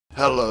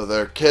Hello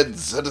there,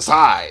 kids. It is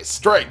I,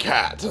 Stray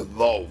Cat,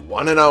 the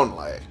one and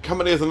only,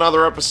 coming with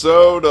another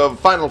episode of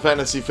Final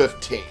Fantasy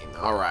 15.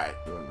 Alright,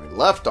 when we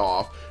left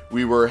off,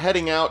 we were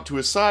heading out to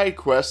a side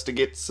quest to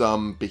get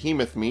some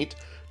behemoth meat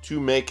to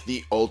make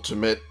the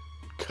ultimate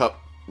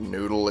cup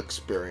noodle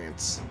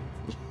experience.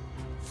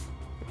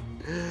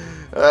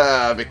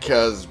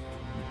 Because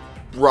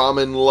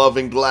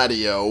ramen-loving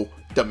Gladio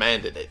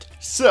demanded it.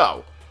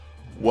 So,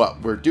 what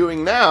we're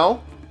doing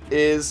now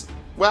is,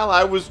 well,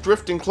 I was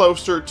drifting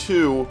closer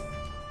to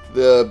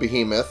the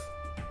behemoth,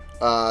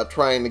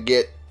 trying to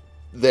get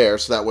there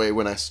so that way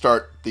when I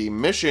start the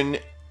mission,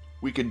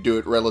 we could do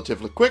it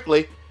relatively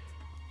quickly.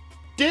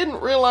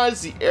 Didn't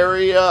realize the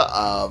area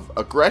of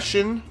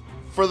aggression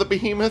for the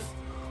behemoth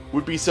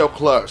would be so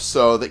close,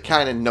 so they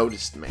kind of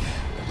noticed me.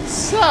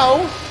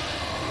 So,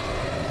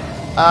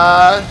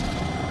 time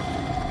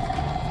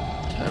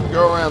to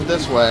go around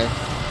this way.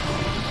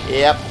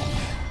 Yep.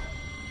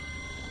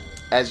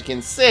 As you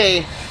can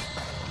see,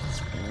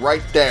 it's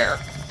right there.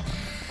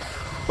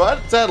 But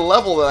it's at a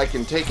level that I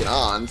can take it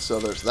on, so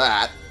there's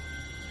that.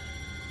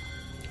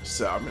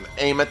 So I'm going to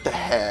aim at the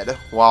head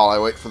while I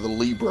wait for the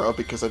Libra,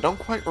 because I don't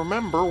quite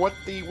remember what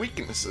the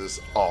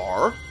weaknesses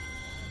are.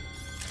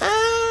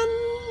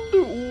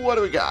 And what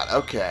do we got?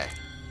 Okay.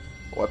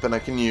 Weapon I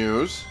can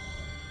use.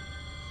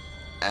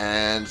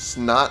 And it's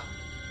not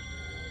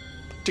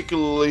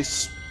particularly,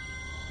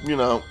 you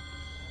know,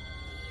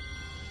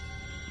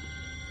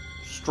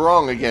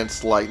 strong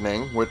against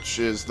lightning, which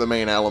is the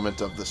main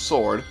element of the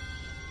sword.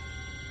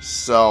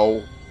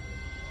 So,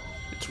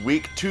 it's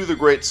weak to the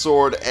great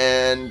sword,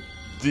 and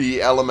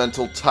the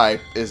elemental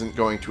type isn't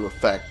going to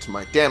affect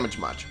my damage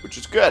much, which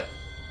is good.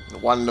 I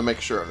wanted to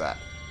make sure of that.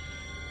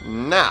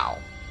 Now,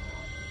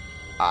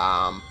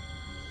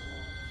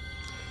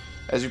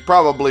 as you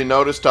probably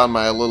noticed on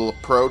my little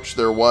approach,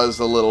 there was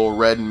a little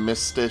red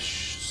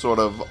mistish sort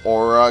of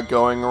aura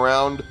going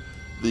around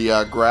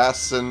the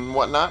grass and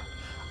whatnot.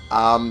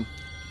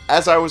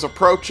 As I was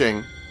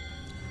approaching,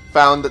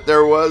 found that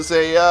there was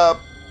a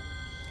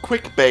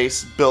quick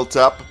base built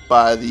up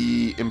by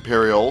the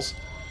Imperials,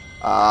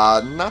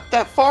 not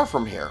that far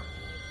from here.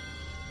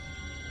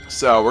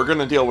 So we're going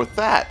to deal with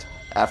that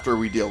after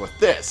we deal with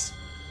this.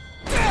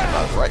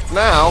 But right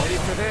now,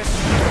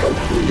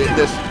 get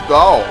this.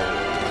 Oh,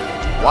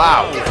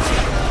 wow!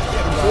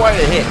 Quite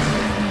a hit.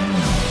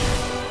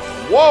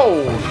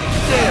 Whoa!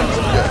 Damn,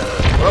 good.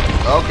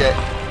 Oh, okay,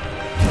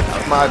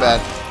 that's my bad.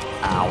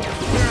 Ow.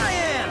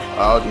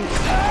 Oh, geez.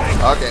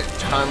 Okay,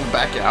 time to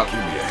back out. Give me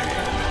a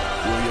hand,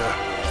 will ya?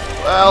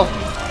 Well,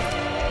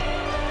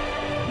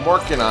 I'm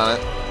working on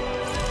it.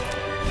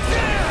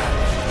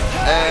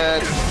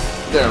 And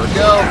there we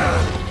go.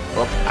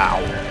 Oh,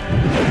 ow.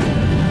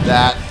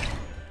 That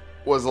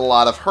was a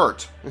lot of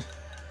hurt.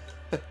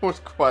 It was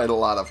quite a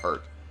lot of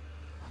hurt.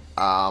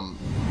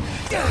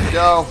 There we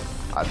go.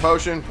 High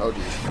potion. Oh,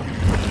 geez.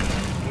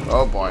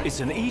 Oh, boy. It's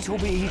an eat or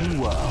be eaten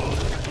world.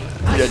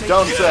 You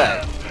don't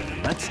say.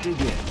 Let's dig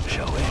in,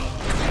 shall we?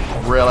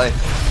 Really?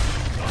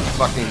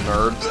 Fucking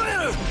nerds.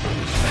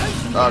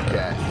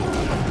 Okay.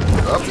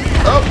 Oh,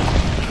 oh!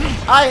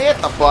 I hit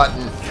the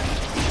button.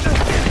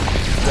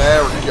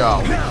 There we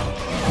go.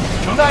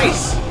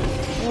 Nice!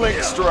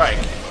 Link strike.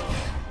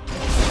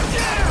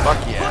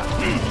 Fuck yeah.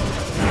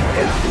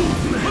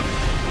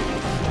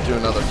 Do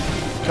another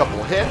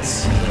couple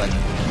hits that I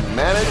can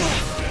manage.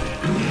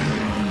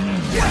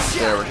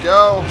 There we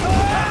go.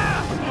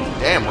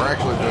 Damn, we're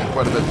actually doing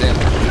quite a bit of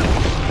damage.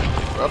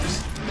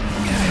 Whoops.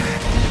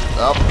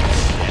 Oh.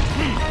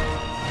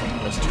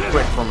 That's too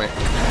quick for me.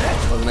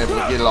 Wasn't able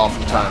to get it off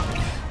in time.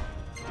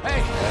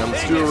 And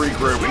let's do a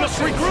regroup. We must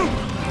regroup!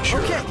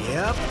 Sure. Okay.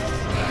 Yep.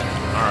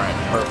 Alright,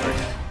 perfect.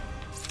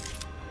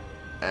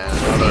 And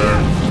another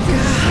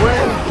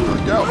swing. There we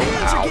go.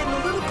 Ow.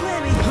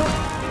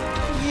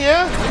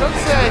 Yeah, don't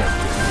say.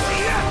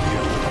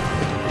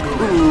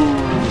 Ooh.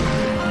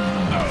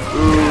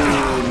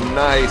 Ooh,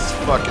 nice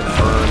fucking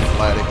burn,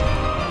 laddie.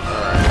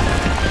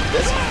 Alright.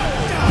 This is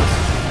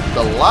a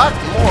lot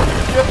more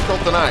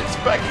difficult than I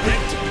expected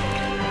it to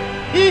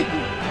be.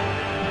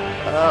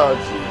 Oh,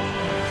 jeez.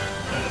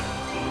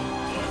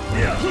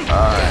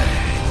 Alright.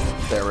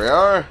 There we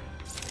are.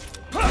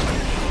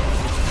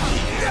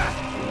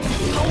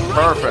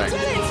 Perfect.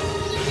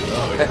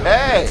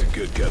 Hey! That's a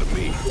good cut of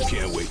meat.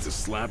 Can't wait to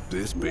slap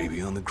this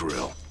baby on the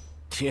grill.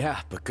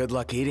 Yeah, but good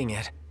luck eating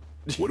it.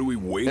 What are we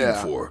waiting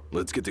Yeah. for?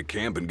 Let's get to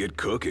camp and get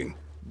cooking.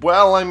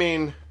 Well, I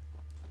mean...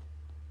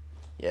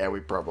 yeah, we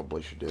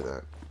probably should do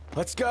that.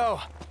 Let's go.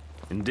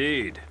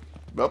 Indeed.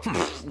 Oh,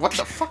 what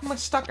the fuck am I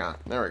stuck on?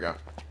 There we go.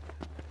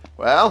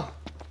 Well,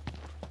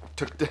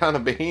 took down a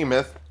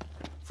behemoth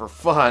for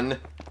fun.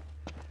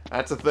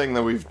 That's a thing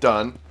that we've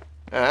done.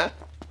 Huh?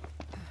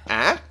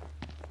 Huh?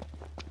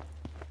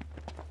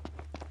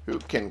 Who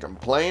can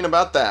complain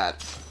about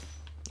that?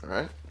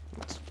 Alright,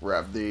 let's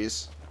grab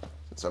these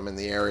since I'm in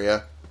the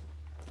area.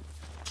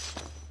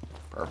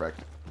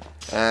 Perfect.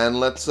 And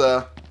let's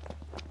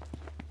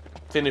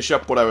finish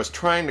up what I was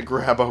trying to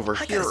grab over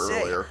here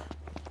earlier.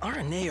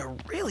 Renee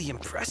really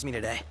impressed me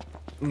today.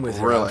 With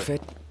her Really?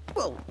 outfit?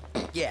 Well,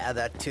 yeah,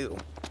 that too.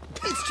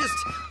 It's just,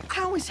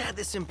 I always had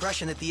this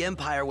impression that the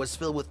Empire was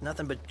filled with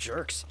nothing but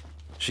jerks.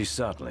 She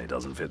certainly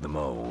doesn't fit the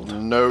mold.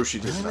 No, she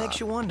does It not. makes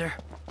you wonder.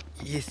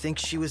 You think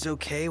she was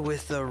okay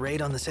with the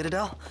raid on the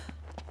Citadel?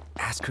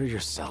 Ask her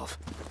yourself.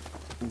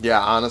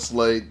 Yeah,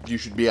 honestly, you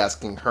should be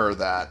asking her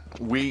that.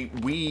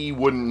 We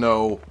wouldn't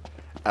know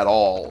at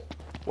all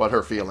what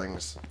her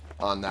feelings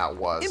on that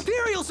was.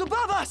 Imperials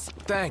above us!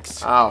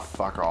 Thanks. Oh,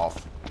 fuck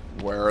off.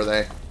 Where are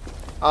they?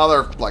 Oh,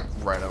 they're, like,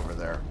 right over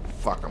there.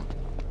 Fuck them.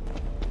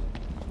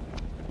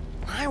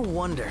 I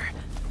wonder,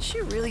 is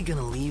she really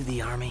gonna leave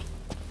the army?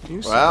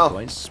 You Well. seem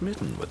quite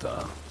smitten with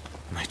her.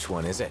 Which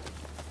one is it?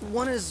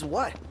 One is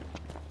what?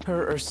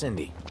 Her or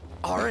Cindy?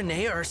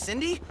 RNA or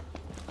Cindy?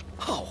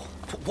 Oh,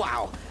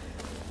 wow.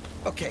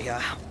 Okay,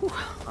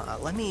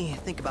 let me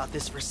think about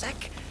this for a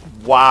sec.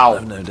 Wow.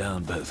 I've no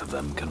doubt both of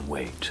them can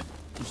wait.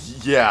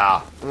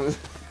 Yeah.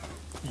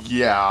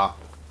 Yeah.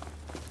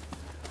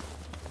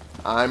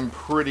 I'm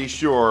pretty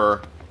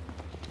sure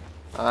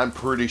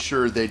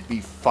they'd be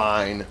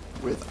fine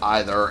with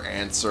either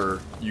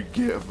answer you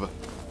give. I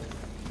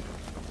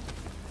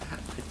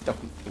don't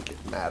think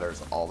it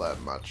matters all that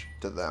much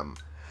to them.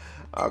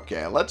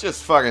 Okay, let's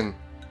just fucking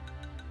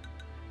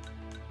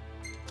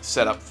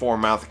set up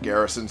Four-Mouth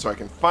Garrison so I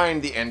can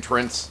find the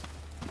entrance.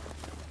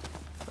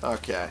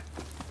 Okay.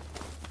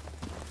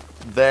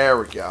 There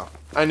we go.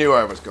 I knew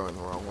I was going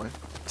the wrong way.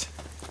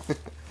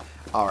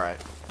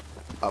 Alright.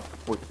 Up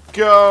we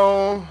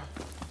go.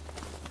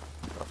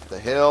 Up the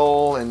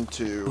hill The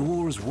into...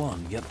 war is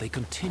won, yet they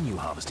continue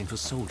harvesting for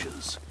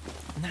soldiers.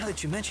 Now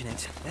that you mention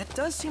it, that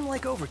does seem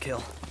like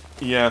overkill.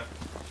 Yeah.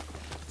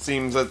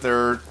 Seems that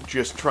they're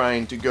just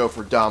trying to go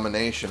for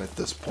domination at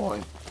this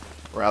point,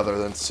 rather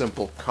than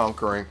simple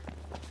conquering.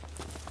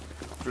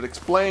 Which would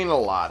explain a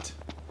lot.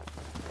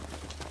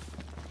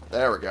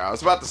 There we go. I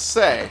was about to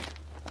say,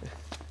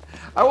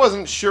 I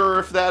wasn't sure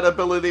if that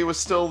ability was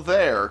still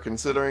there,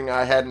 considering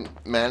I hadn't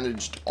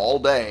managed all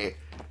day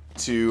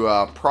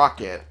to proc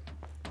it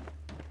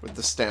with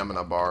the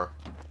stamina bar.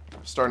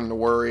 I'm starting to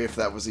worry if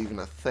that was even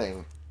a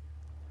thing.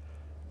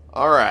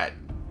 Alright.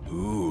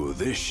 Ooh,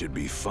 this should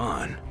be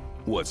fun.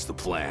 What's the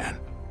plan?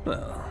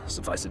 Well,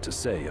 suffice it to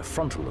say, a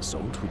frontal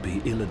assault would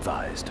be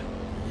ill-advised.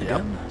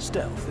 Yep. Again,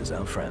 stealth is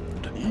our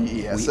friend.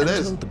 Yes, we it enter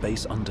is. the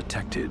base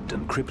undetected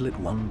and cripple it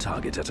one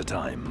target at a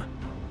time.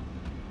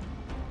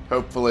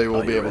 Hopefully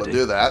we'll Are be you able to ready?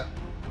 do that.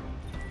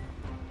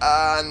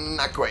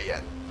 Not quite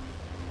yet.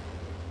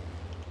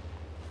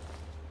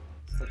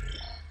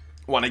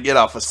 Want to get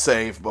off a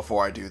save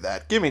before I do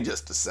that. Give me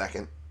just a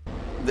second.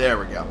 There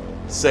we go.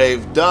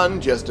 Save done,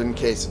 just in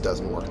case it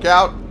doesn't work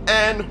out,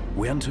 and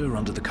We enter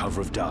under the cover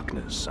of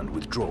darkness and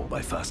withdraw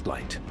by first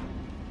light.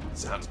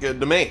 sounds good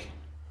to me.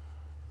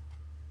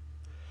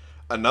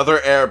 Another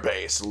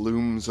airbase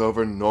looms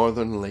over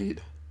Northern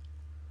Lead.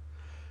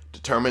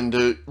 Determined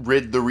to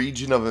rid the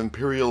region of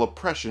Imperial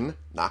oppression,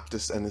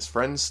 Noctis and his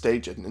friends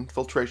stage an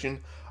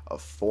infiltration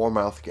of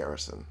Four-Mouth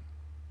Garrison.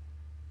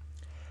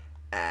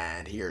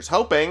 And here's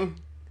hoping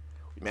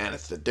we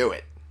managed to do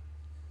it.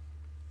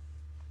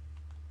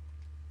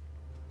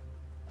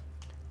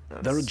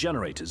 There are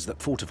generators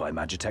that fortify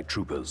Magitech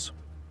troopers.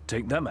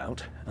 Take them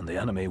out, and the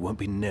enemy won't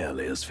be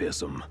nearly as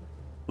fearsome.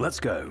 Let's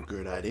go.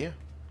 Good idea.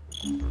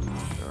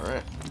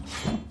 Alright.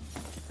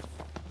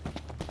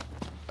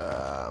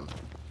 I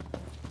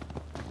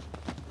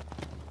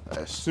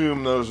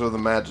assume those are the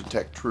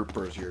Magitech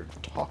troopers you're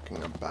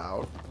talking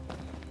about.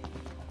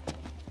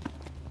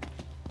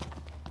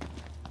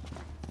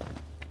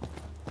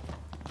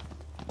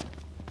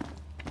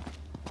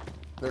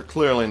 They're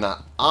clearly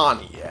not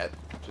on yet,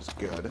 which is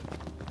good.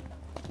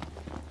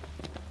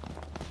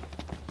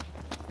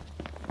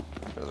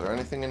 Is there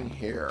anything in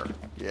here?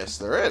 Yes,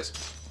 there is.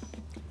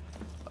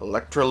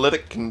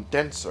 Electrolytic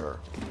condenser.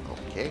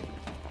 Okay.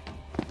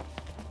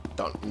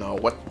 Don't know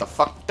what the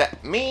fuck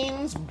that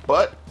means,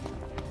 but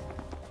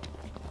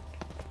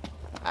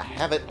I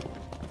have it.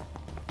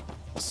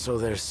 So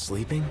they're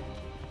sleeping?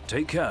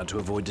 Take care to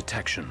avoid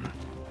detection.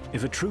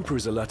 If a trooper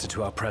is alerted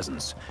to our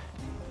presence,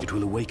 it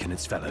will awaken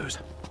its fellows.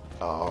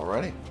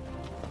 Alrighty.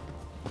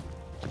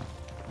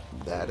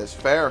 That is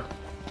fair.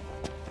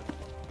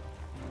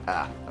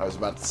 I was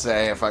about to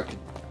say if I could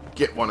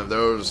get one of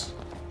those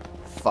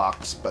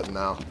fucks, but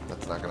no,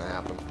 that's not gonna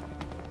happen.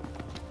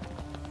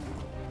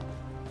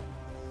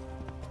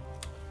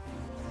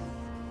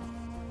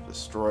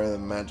 Destroy the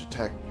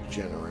Magitech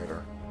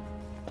generator.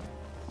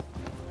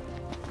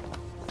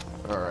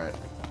 Alright.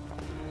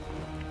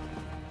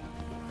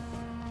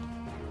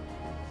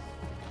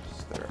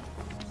 Is there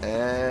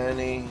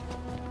any...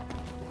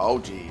 Oh,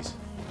 geez.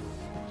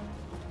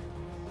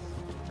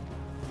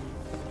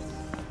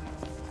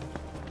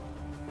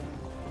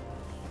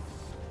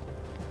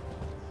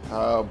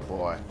 Oh,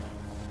 boy.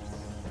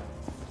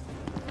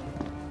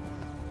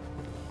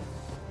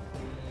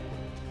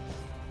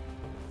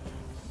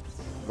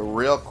 The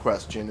real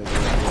question is, will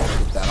I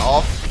get that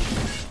off?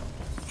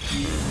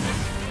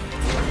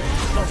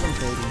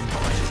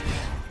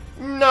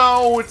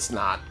 No, it's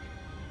not.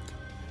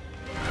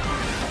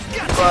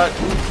 But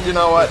you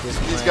know what?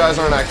 These guys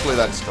aren't actually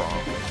that strong.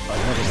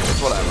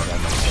 It's whatever.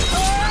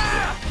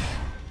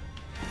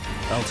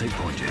 I'll take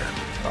point here.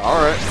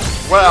 Alright.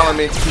 Well, I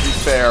mean, to be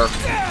fair,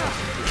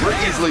 we're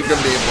easily going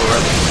to be able to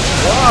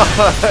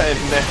What?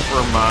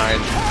 Never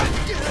mind.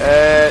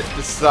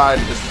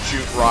 Decided to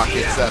shoot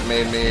rockets that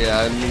made me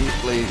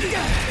immediately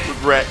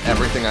regret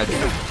everything I did.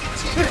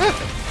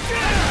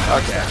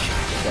 Okay.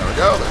 There we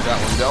go. There's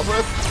that one dealt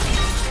with.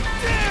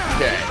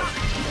 Okay.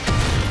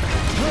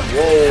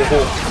 Whoa.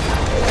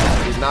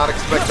 Did not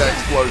expect that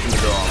explosion to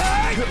go off.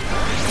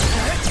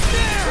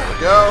 There we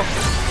go.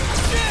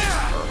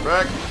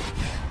 Perfect.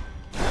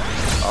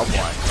 Oh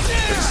boy.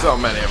 There's so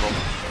many of them.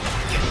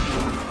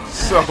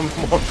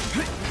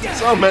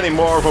 So many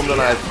more of them than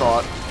I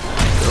thought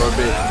there would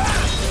be.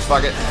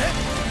 Fuck it.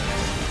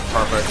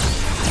 Perfect.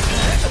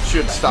 That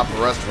should stop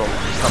the rest of them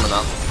from coming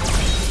up.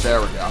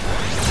 There we go.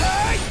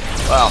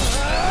 Well,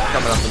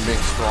 coming up and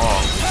being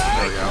strong.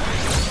 There we go.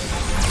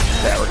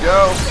 There we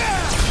go.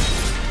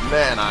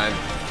 Man, I'm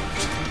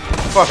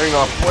fucking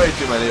off way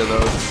too many of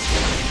those.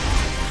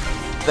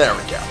 There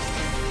we go.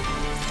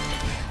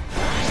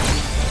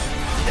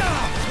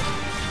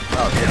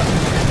 Okay.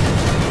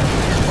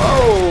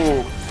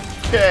 Whoa!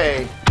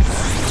 Okay.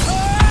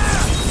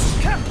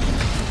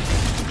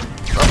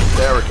 Oh,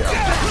 there we go.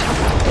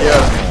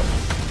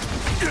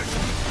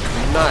 Beautiful.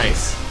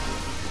 Nice.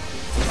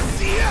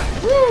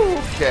 Woo!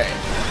 Okay.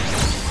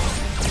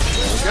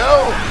 There we go.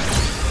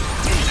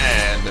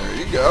 And there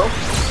you go.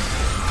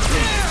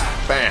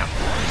 Bam.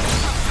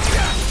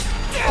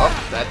 Oh,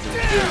 that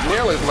didn't do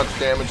nearly as much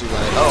damage as I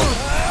hoped.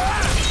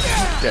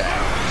 Okay.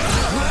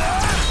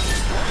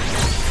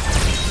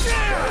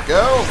 There we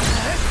go.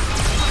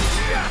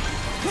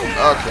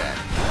 Okay.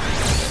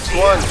 Next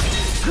one.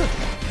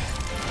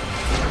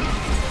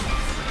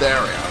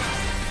 There we are.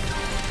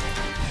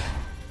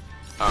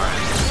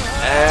 Alright.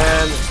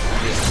 And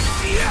just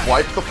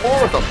wipe the floor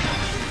with them.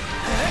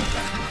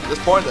 At this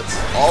point, that's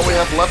all we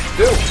have left to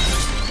do.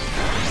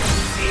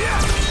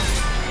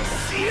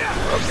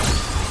 Oops.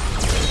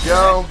 There we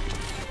go.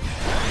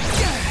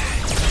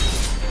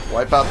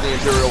 Wipe out the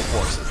Imperial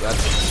forces.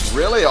 That's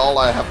really all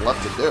I have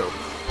left to do.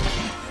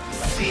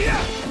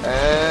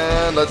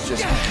 And let's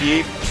just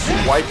keep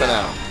wiping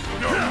out.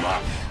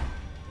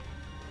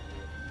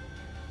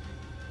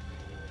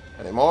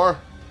 Any more?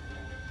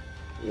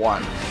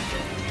 One.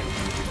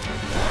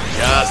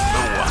 Just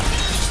the one.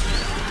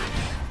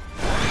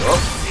 Oh.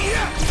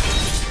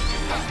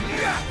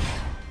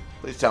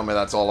 Please tell me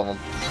that's all of them.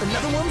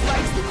 Another one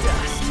bites the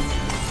dust.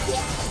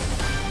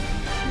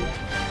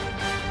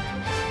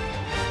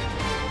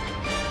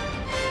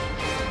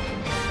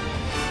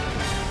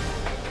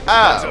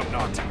 What's up,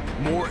 Not?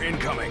 More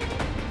incoming.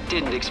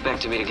 Didn't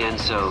expect to meet again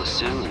so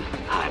soon,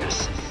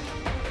 Highness.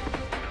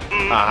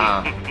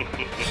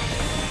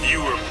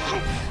 You were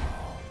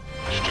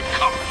foolish to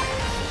come.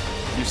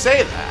 You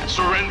say that.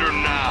 Surrender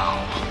now,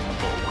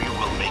 or we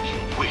will make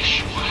you wish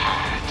you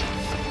had.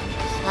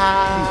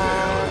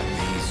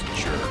 These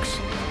jerks.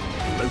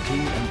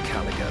 Loki and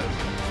Caligo,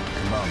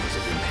 commanders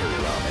of the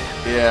Imperial Army.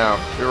 Yeah,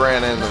 we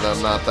ran into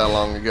them not that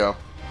long ago.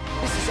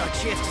 This is our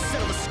chance to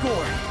settle the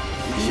score.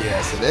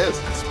 Yes, it is.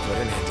 Let's put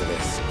an end to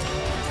this.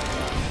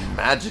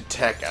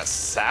 Magitech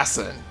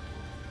Assassin.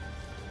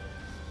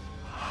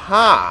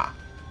 Ha!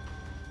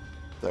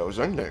 Those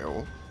are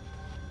new.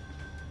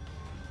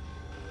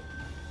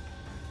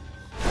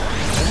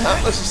 And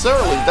not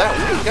necessarily that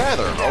weak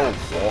either. Oh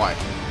boy.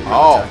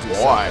 Oh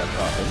boy.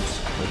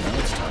 But now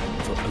it's time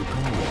for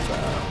open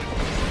warfare.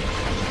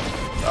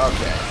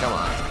 Okay, come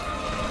on.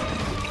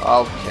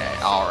 Okay,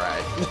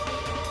 alright.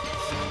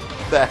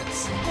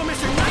 That's... Oh,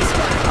 Mr. Nice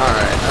Guy.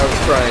 Alright, I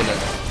was trying to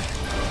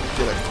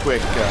get a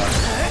quick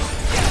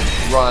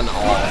run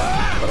off,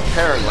 but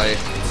apparently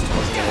it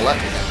wasn't going to let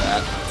me get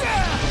that.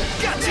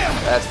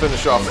 Let's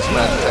finish off this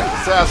Magitech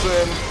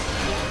Assassin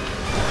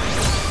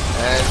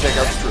and take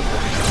out the trooper.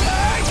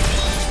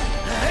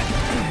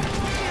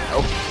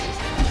 Oh,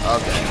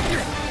 okay.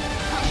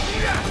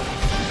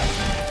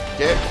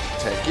 Okay,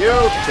 take you,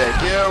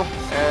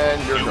 and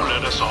you're You gone.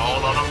 led us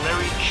all on a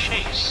merry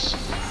chase,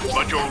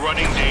 but your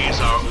running days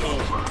are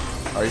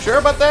over. Are you sure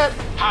about that?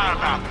 How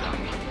about them?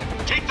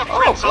 Take the Oh,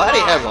 prince Vladdy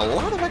alive. has a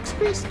lot of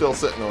XP still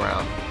sitting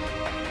around.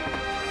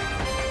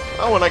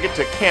 Well, when I get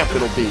to camp,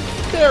 it'll be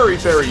very,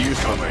 very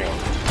useful. We'll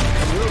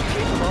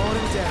keep mowing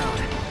them down.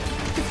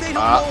 If they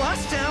don't mow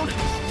us down.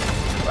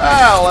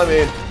 Well, I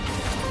mean,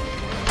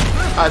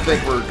 I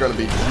think we're going to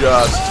be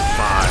just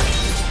fine.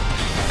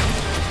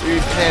 We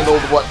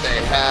handled what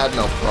they had,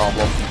 no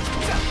problem.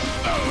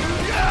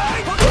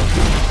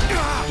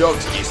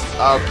 Jokes.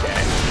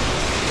 Okay.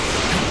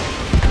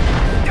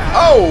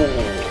 Oh!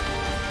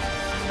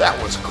 That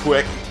was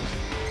quick.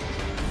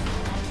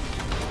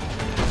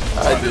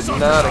 I did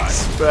not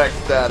expect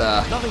that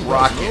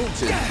rocket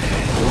to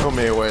blow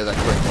me away that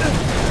quickly.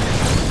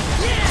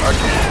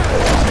 Okay.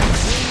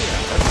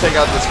 Let's take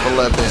out this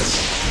Philebis.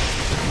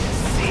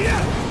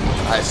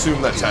 I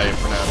assume that's how you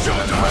pronounce it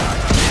anyway.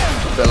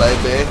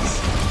 Philebis?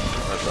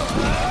 Or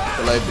something.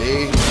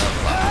 Philebis?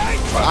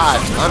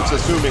 I'm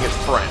assuming it's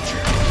French.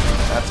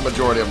 That's the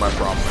majority of my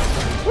problem.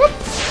 Whoop.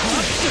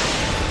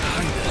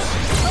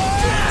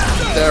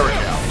 There we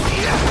go.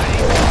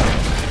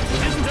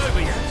 Isn't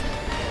over yet.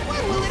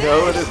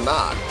 No, it is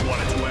not.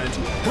 Want it to end?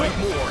 Wait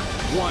more,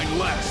 whine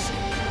less.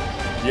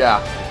 Yeah.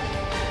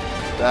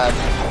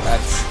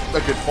 That's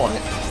a good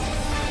point.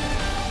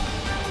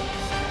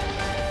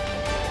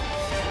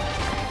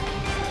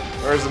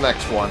 Where's the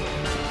next one?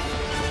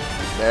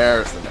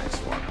 There's the next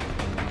one.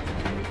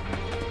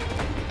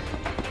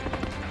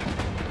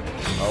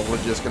 Oh,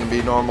 we're just gonna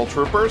be normal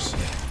troopers?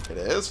 It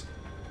is.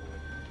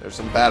 There's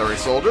some battery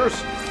soldiers.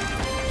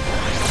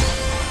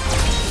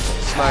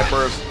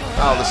 Snipers.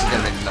 Oh, this is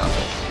gonna be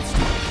nothing.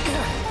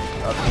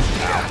 Okay.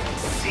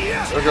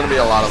 There's gonna be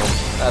a lot of them.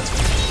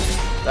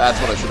 That's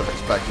what I should have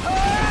expected.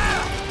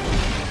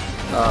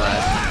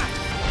 Alright.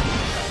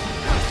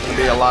 There's gonna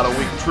be a lot of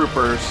weak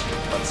troopers.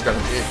 That's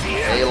gonna be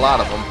a lot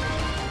of them.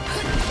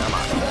 Come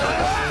on. There we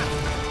go.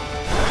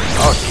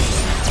 Oh, geez.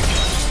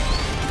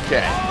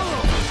 Okay.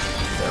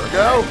 There we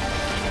go.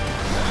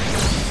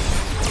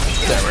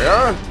 There we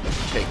are.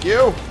 Take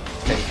you.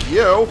 Take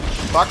you.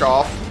 Fuck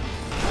off.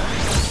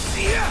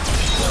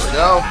 There we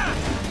go.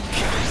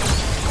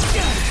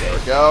 There we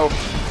go.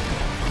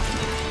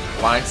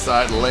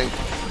 Blindside link.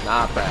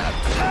 Not bad.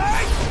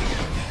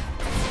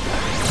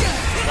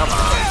 Come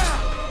on.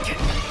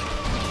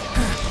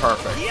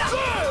 Perfect.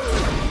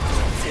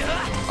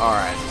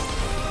 Alright.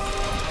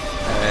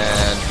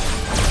 And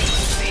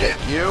hit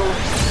you.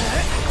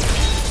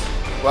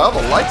 Well,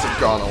 the lights have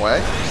gone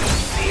away.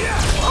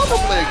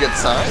 Probably a good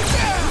sign.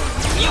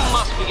 You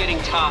must be getting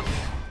tough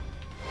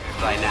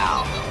by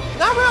now.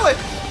 Not really.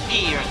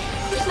 Here,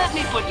 let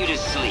me put you to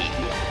sleep.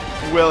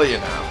 Will you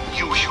now?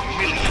 You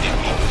humiliated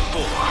me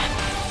before.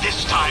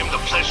 This time the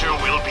pleasure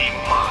will be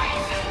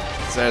mine.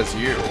 Says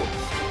you.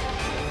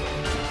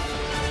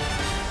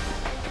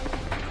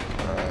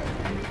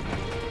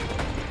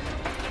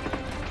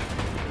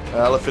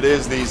 Well, if it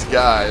is these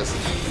guys.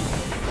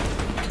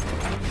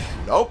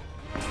 Nope.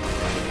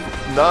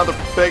 Another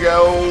big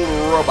old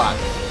robot.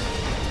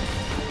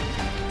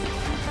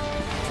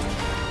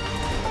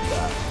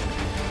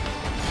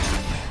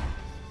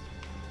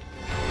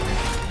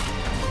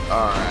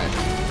 Alright.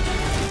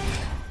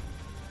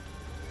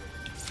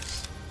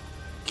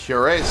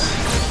 Curace.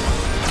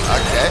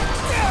 Okay.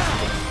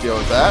 Deal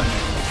with that.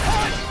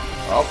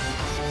 Oh.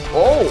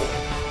 Oh!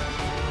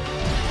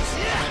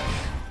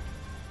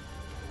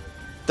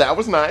 That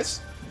was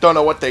nice. Don't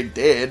know what they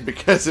did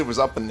because it was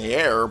up in the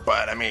air,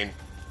 but I mean,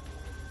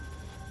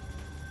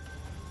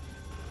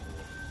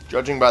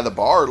 judging by the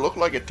bar, it looked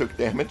like it took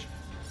damage.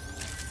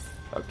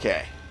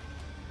 Okay.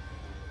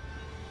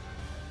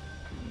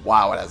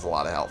 Wow, it has a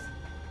lot of health.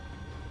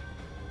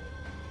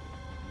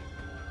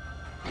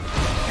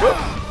 Whoop.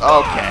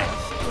 Okay.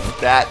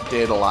 That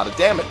did a lot of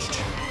damage.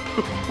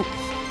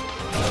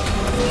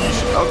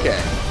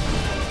 Okay.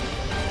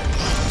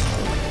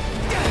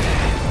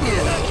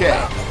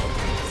 Okay.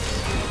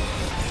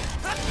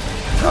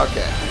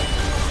 Okay.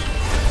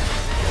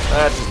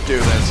 Let's just do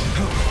this.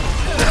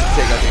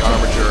 Take out the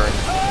armature and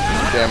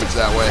do damage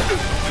that way.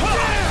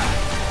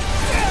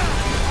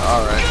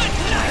 Alright.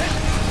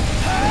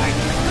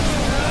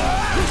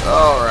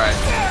 Alright.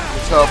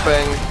 It's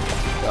helping.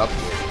 Up.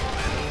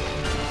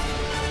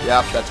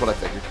 Yep, that's what I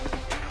figured.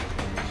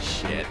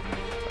 Shit.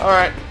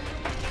 Alright.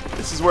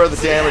 This is where the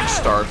damage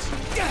starts.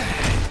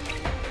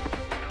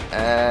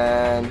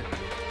 And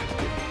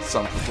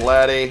some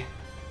flatty.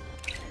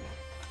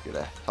 Get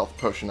a health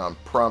potion on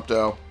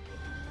Prompto.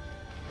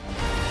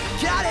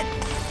 Got it.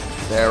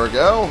 There we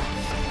go.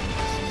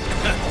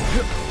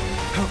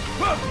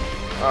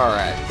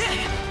 Alright.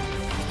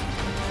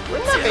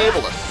 Wouldn't I be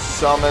able to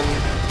summon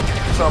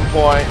at some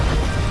point?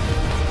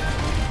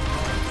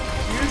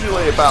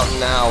 Usually about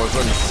now is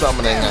when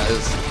summoning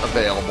is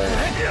available.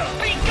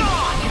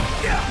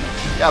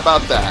 Yeah,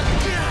 about that.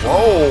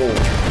 Whoa.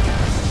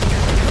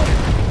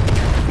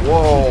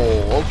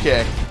 Whoa,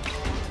 okay.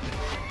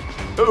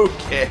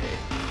 Okay.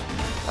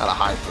 Not a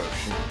high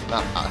potion.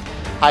 Not a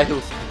high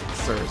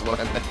elixir is what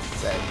I meant to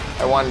say.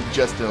 I wanted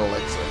just an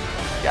elixir.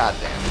 God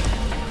damn it.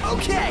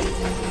 Okay.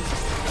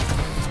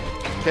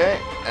 Okay,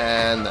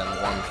 and then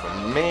one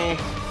from me.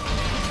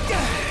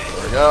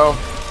 There we go.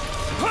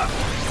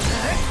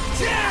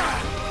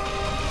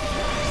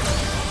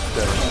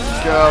 There we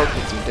go.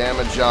 Get some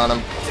damage on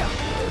him. There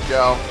we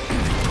go.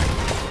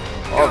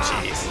 Oh,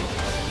 jeez.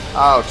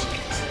 Oh, jeez.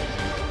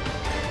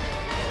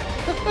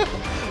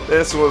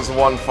 This was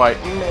one fight.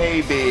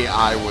 Maybe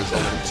I was a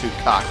little too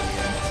cocky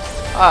in.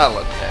 I'll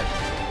admit.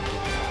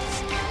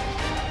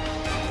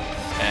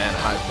 And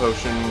high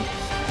potion.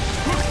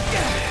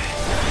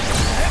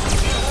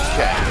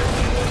 Okay.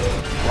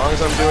 As long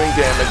as I'm doing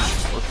damage,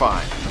 we're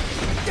fine.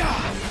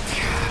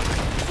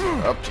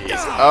 Oh,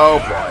 jeez. Oh,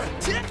 boy.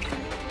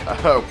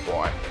 Oh,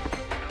 boy.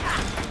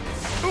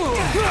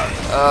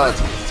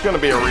 It's going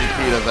to be a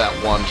repeat of that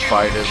one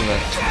fight, isn't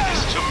it?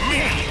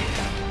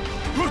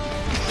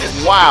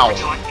 Wow.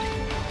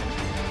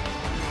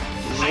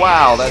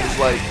 Wow, that is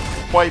like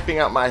wiping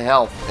out my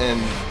health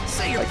in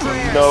like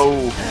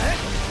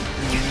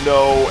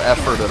no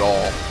effort at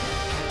all.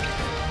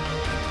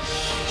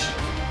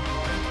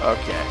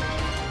 Okay.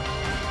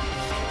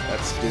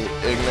 Let's do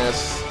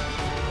Ignis.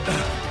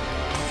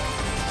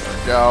 There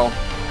we go.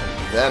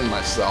 And then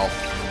myself.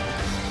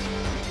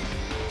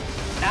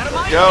 There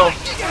we go.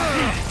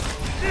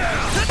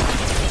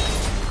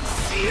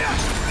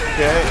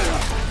 Okay.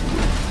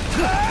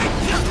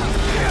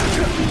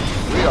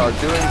 We are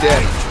doing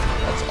damage.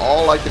 That's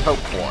all I can hope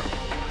for.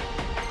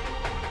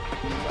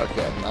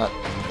 Okay, not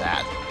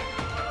that.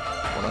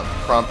 One on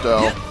Prompto.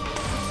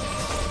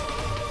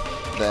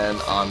 Then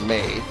on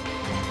me.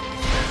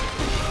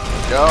 There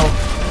we go.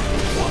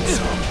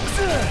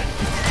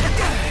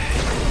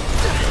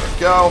 There we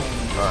go.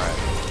 Alright.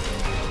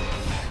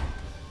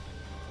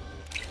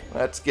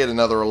 Let's get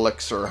another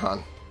elixir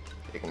on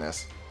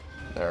Ignis.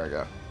 There we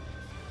go.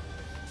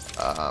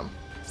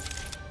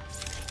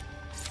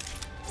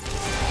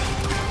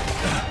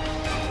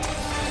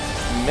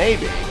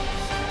 Maybe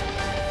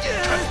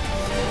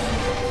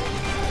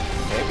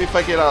if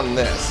I get on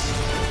this.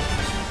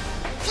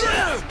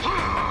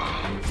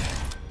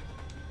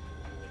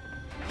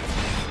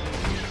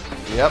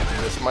 Yep,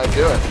 this might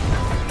do it.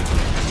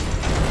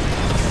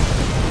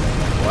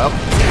 Well,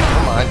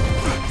 never mind.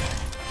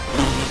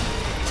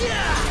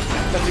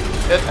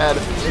 It had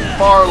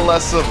far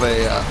less of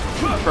a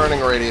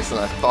turning radius than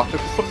I thought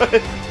it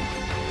would.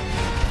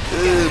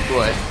 Oh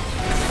boy.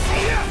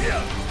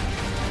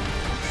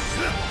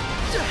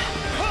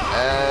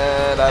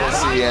 And I don't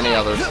see any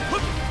others.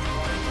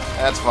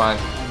 That's fine.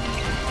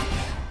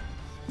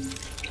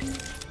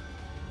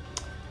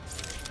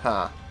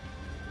 Huh.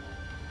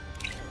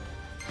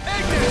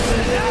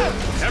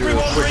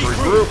 Everyone Quick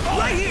regroup.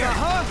 Right here.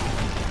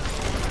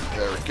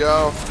 There we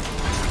go.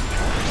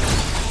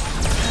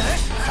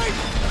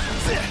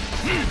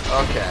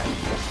 Okay.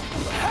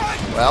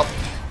 Well,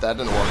 that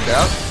didn't work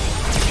out.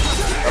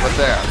 How about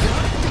there?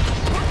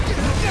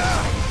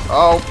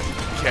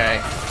 Okay.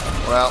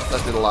 Well,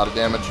 that did a lot of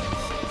damage.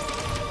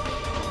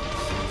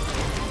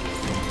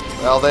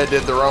 Well, they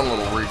did their own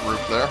little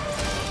regroup there.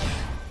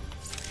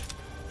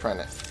 Trying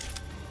to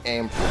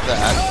aim for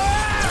that.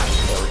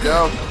 There we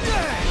go.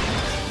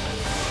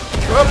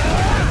 Whoop.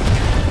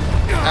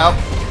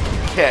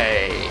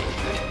 Okay.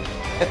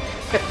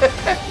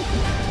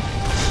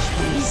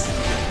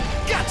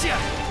 Gotcha!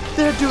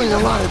 They're doing a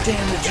lot of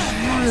damage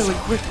really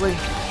quickly.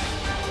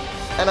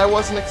 And I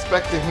wasn't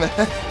expecting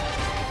that.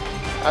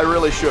 I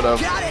really should have.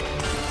 Got it!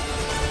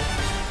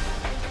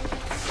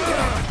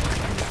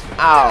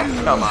 Oh,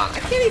 come on. I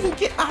can't even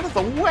get out of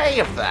the way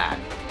of that.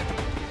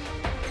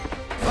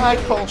 I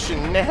call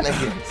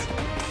shenanigans.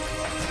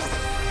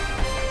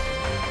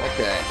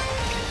 Okay.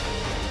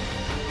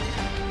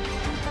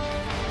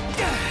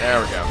 There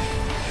we go.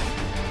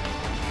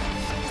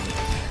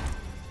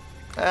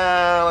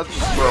 Let's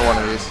just throw one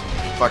of these.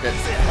 Fuck it.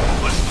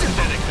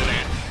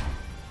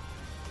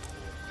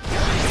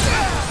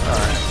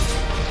 Alright.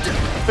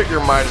 I figure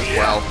might as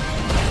well.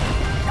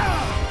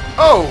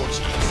 Oh,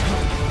 jeez.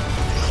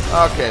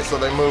 Okay, so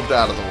they moved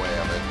out of the way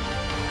of it.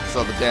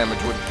 So the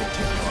damage wouldn't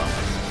continue on.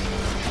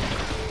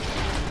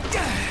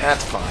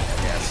 That's fine, I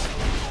guess.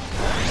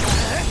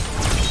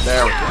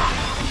 There we go.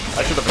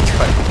 I should have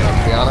expected that,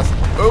 to be honest.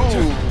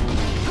 Ooh!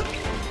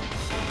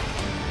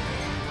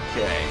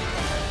 Okay.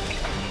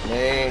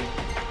 Me.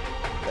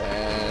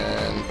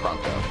 Then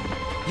Prompto.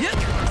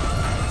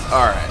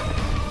 Alright.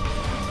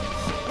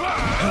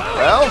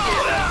 Well,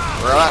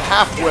 we're about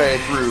halfway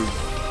through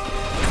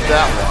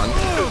that one.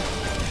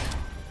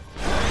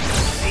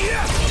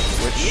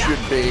 Which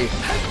should be...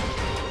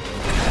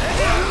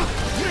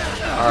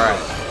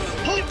 Alright.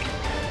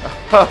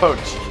 Oh,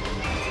 jeez.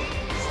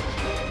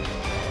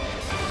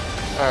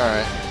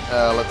 Alright.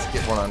 Let's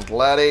get one on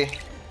Gladdy.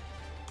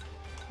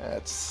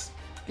 Let's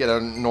get a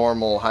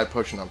normal high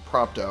potion on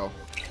Prompto.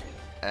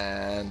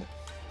 And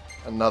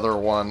another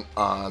one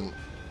on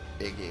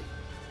Iggy.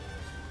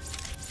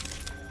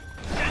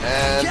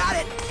 And Got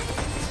it!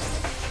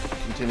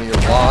 continue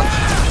your launch.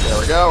 There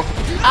we go.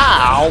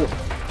 Ow!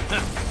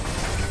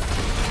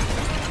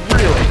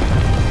 Really?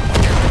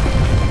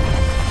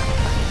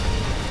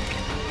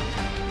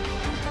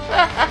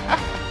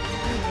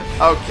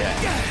 Okay.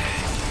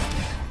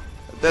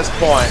 At this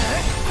point,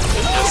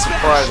 it's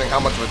surprising how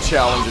much of a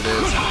challenge it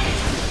is.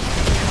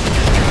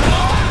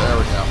 There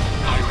we go.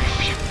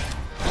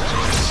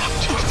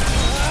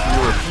 You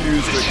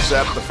refuse to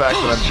accept the fact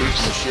that I'm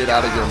beating the shit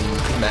out of your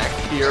neck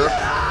here?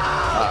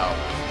 Uh-oh.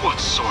 What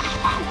sort of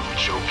cruel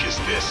joke is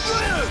this?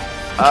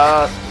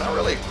 Not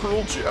really a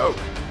cruel joke,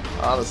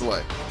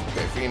 honestly.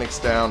 Okay, Phoenix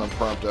down on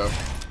Prompto.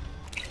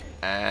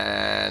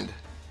 And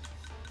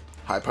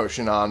high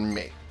potion on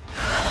me.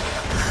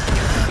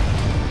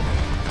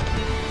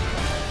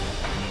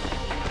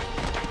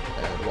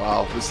 And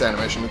while this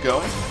animation is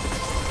going,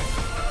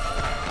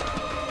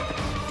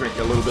 drink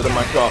a little bit of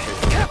my coffee.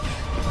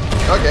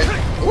 Okay.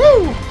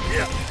 Woo!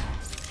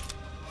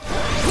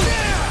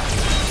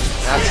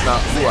 That's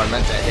not who I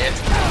meant to hit.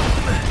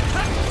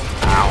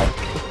 Ow.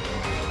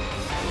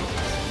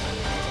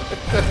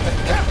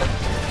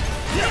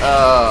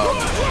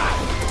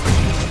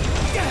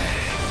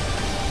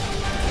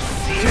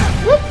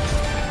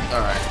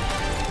 Alright.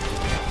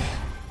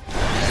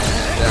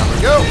 Down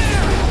we go.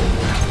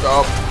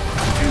 Oh,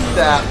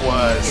 that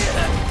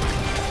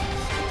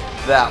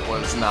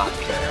was not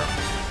fair.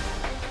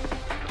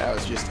 That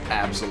was just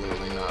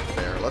absolutely not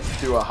fair. Let's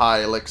do a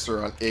high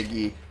elixir on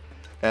Iggy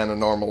and a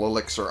normal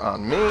elixir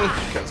on me,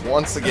 because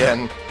once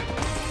again,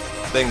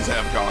 things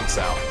have gone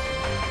south.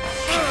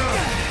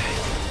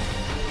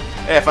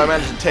 Hey, if I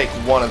manage to take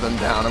one of them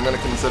down, I'm going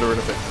to consider it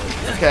a victory,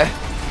 okay?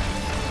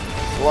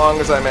 As long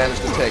as I manage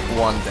to take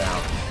one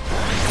down.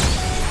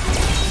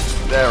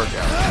 There we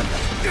go.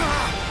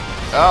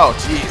 Oh,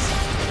 jeez.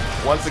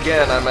 Once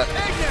again, I'm at...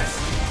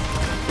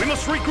 We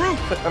must regroup!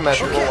 I'm at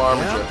full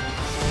armature.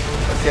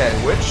 Okay,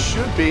 which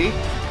should be...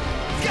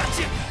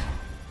 Gotcha!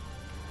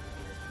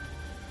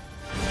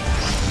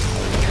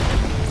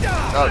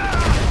 Oh,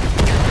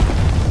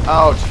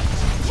 oh, jeez.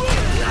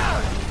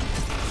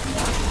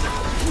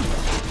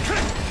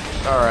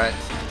 Alright.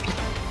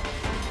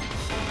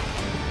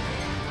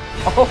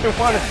 All we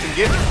want is to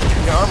get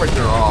the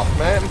armature off,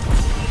 man.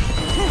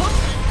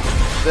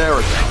 There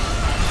we go.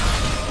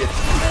 Get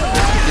some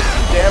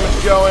damage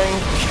going.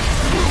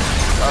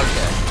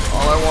 Okay.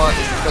 All I want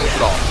is to finish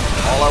it off.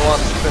 All I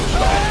want is to finish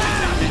it off.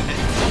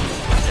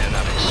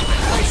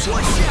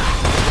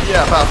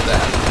 Yeah, about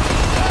that.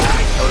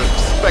 I would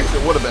expect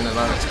it would have been an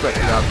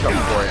unexpected outcome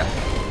for you.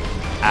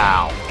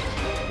 Ow.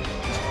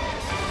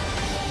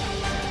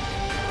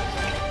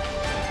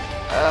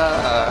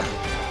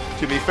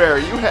 To be fair,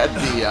 you had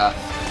the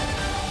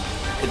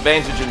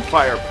advantage in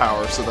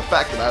firepower, so the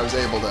fact that I was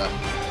able to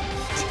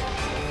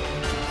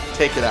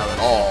take it out at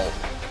all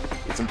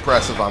is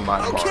impressive on my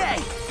part. Okay.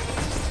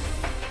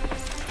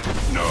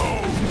 No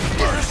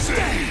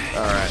mercy!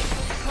 Alright.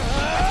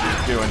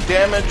 Keep doing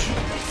damage.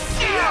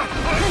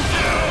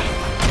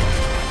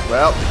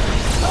 Well,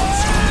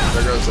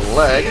 there goes a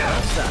leg.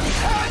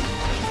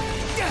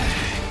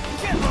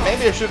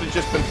 Maybe I should have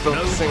just been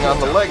focusing on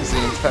the legs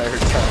the entire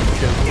time,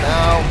 because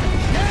now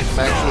I'm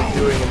actually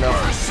doing enough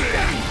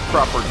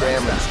proper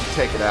damage to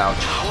take it out.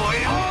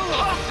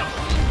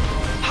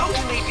 How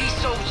can they be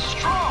so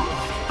strong?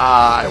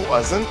 I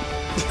wasn't.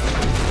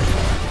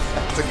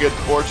 That's a good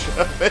portion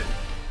of it.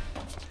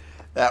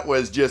 That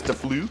was just a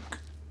fluke.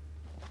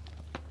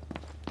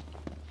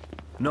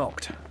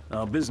 Knocked.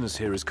 Our business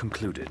here is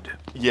concluded.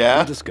 Yeah?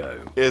 Let us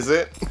go. Is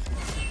it?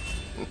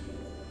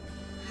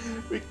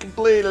 We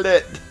completed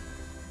it.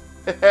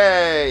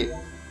 Hey!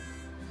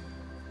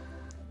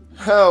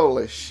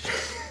 Holy shit.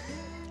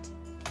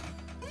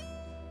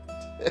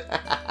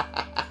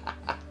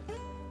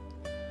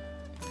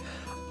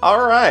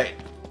 Alright.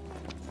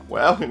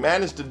 Well, we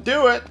managed to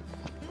do it.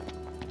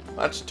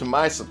 Much to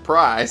my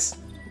surprise.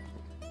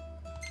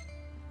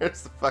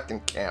 Where's the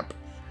fucking camp?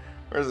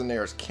 Where's the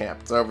nearest camp?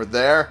 It's over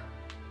there?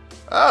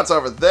 Oh, it's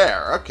over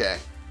there. Okay.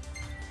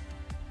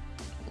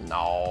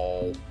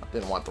 No. I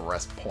didn't want the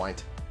rest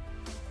point.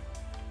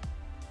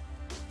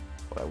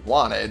 What I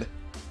wanted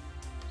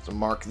was to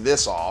mark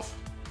this off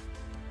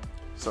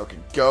so I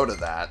could go to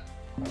that.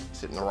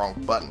 It's hitting the wrong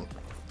button.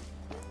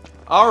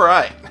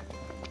 Alright.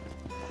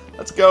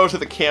 Let's go to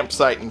the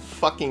campsite and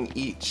fucking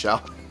eat,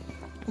 shall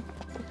we?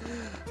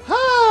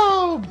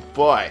 Oh,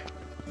 boy.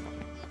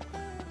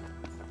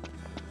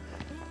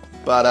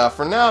 But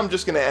for now, I'm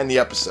just going to end the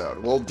episode.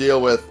 We'll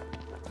deal with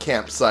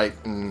campsite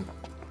and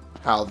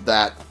how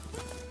that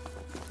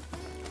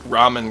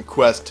ramen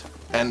quest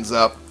ends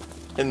up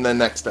in the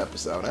next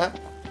episode, huh?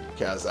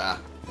 Because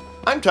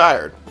I'm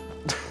tired.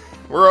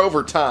 We're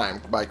over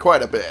time by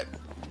quite a bit.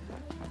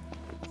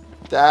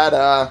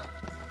 That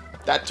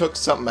took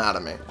something out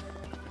of me.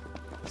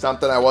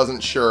 Something I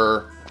wasn't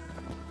sure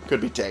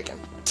could be taken.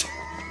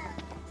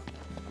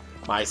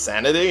 My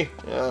sanity?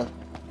 Yeah.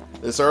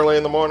 This early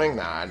in the morning?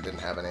 Nah, I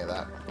didn't have any of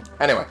that.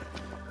 Anyway,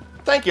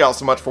 thank you all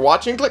so much for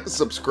watching. Click the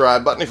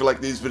subscribe button if you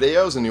like these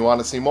videos and you want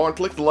to see more, and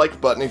click the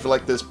like button if you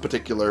like this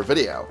particular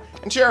video.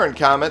 And share in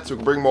comments so we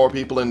can bring more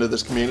people into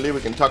this community. We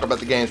can talk about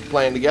the games we're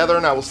playing together,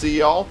 and I will see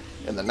you all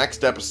in the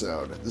next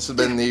episode. This has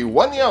been the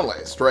one and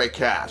only Stray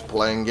Cat,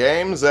 playing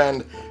games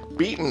and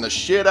beating the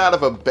shit out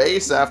of a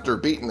base after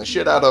beating the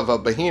shit out of a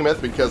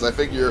behemoth, because I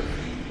figure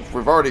if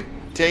we've already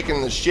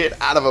taken the shit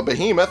out of a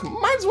behemoth,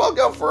 might as well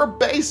go for a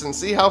base and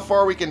see how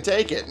far we can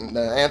take it. And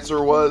the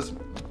answer was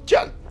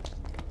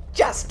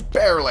just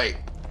barely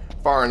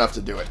far enough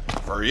to do it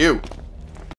for you.